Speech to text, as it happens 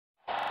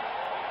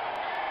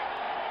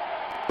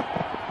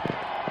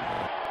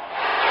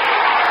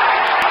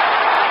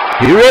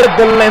He read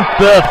the length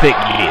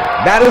perfectly.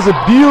 That is a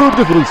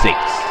beautiful six.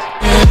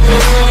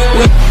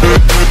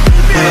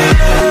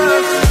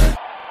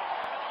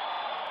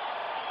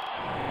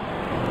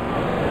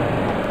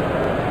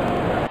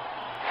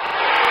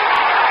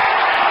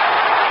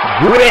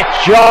 Great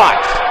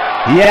shot!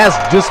 He has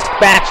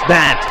dispatched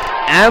that,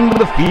 and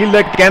the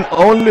fielder can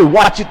only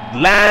watch it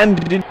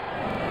land in.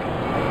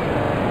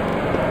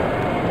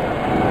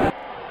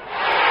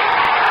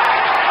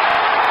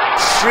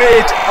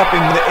 Straight up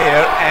in the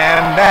air,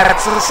 and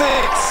that's a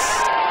six.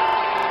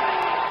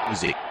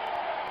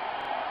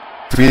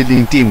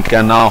 Fielding team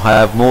can now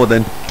have more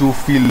than 2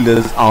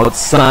 fielders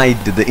outside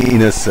the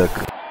inner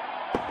circle.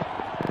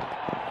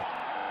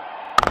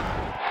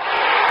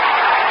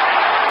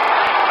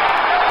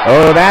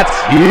 Oh, that's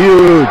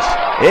huge!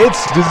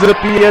 It's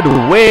disappeared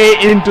way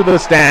into the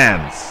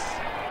stands.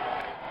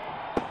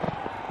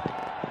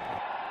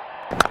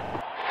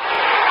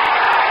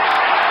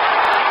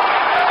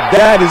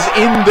 That is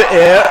in the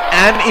air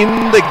and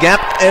in the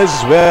gap as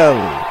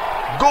well.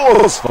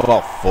 Goes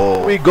for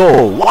 4. We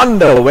go.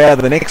 Wonder where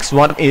the next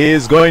one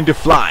is going to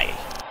fly.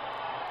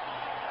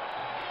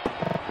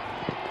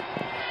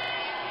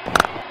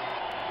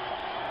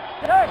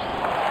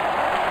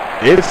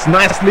 It's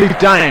nicely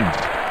timed.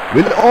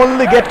 We'll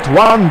only get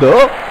one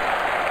though.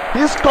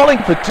 He's calling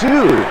for 2.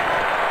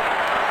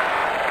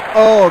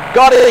 Oh,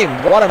 got him!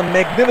 What a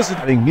magnificent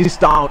thing.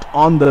 Missed out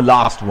on the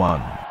last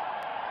one.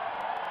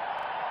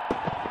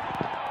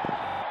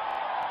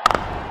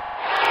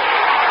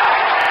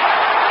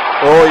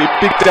 Oh, he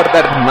picked up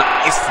that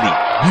nicely.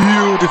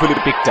 Beautifully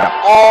picked up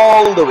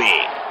all the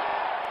way.